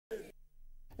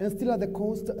And still at the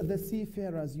coast, the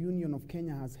Seafarers Union of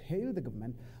Kenya has hailed the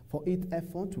government for its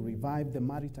effort to revive the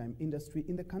maritime industry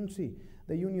in the country.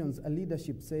 The union's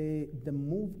leadership say the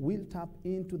move will tap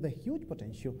into the huge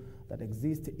potential that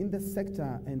exists in the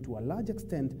sector and to a large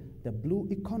extent the blue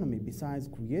economy, besides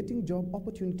creating job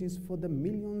opportunities for the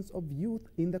millions of youth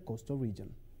in the coastal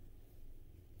region.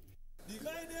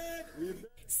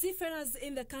 Seafarers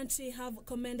in the country have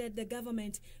commended the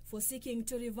government for seeking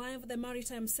to revive the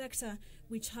maritime sector,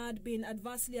 which had been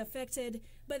adversely affected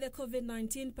by the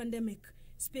COVID-19 pandemic.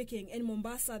 Speaking in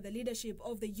Mombasa, the leadership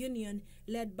of the union,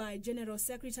 led by General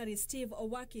Secretary Steve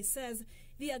Owaki, says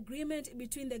the agreement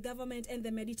between the government and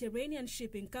the Mediterranean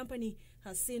Shipping Company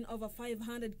has seen over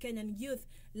 500 Kenyan youth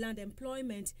land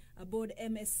employment aboard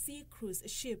MSC cruise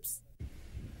ships.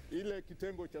 Ile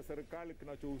kitengo cha serikali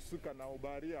kinachohusika na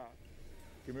ubaharia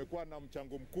kimekuwa na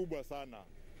mchango mkubwa sana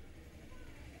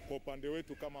kwa upande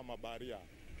wetu kama mabaharia.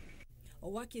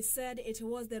 Owaki said it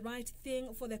was the right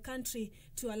thing for the country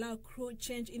to allow crew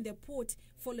change in the port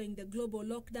following the global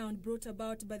lockdown brought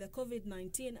about by the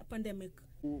COVID-19 pandemic.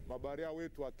 Mabaharia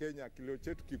wetu wa Kenya, kilio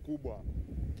chetu kikubwa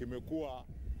kimekuwa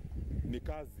ni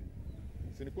kazi.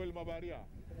 Si ni kweli mabaharia?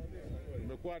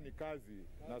 Imekuwa ni kazi.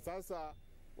 Na sasa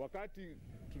wakati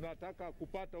tunataka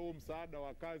kupata huo msaada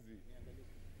wa kazi,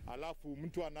 alafu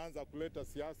mtu anaanza kuleta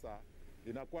siasa,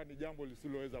 inakuwa ni jambo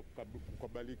lisiloweza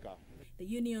kukubalika.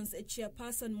 The union's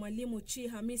chairperson Mwalimu Chi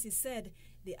Hamisi said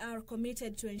they are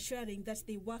committed to ensuring that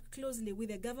they work closely with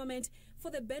the government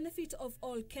for the benefit of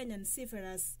all Kenyan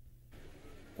seafarers.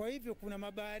 Kwa hivyo kuna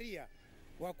mabaharia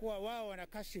wakuwa wao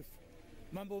wanakashifu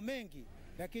mambo mengi,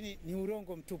 lakini ni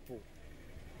urongo mtupu.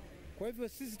 Kwa hivyo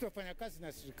sisi tunafanya kazi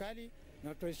na serikali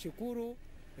na tunashukuru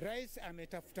Rais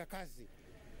ametafuta kazi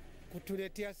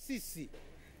kutuletea sisi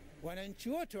wananchi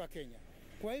wote wa Kenya.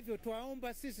 Kwa hivyo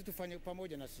tuwaomba sisi tufanye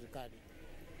pamoja na serikali.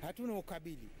 Hatuna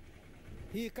ukabili.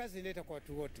 Hii kazi inaleta kwa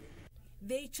watu wote.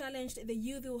 They challenged the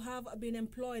youth who have been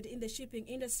employed in the shipping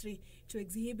industry to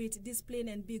exhibit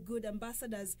discipline and be good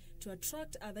ambassadors to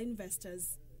attract other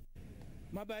investors.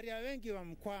 Mabaharia wengi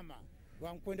wamkwama,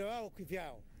 wamkwenda wao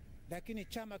kivyao, lakini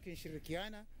chama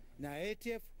kinashirikiana na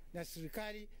ATF na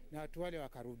serikali na watu wale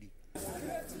wakarudi.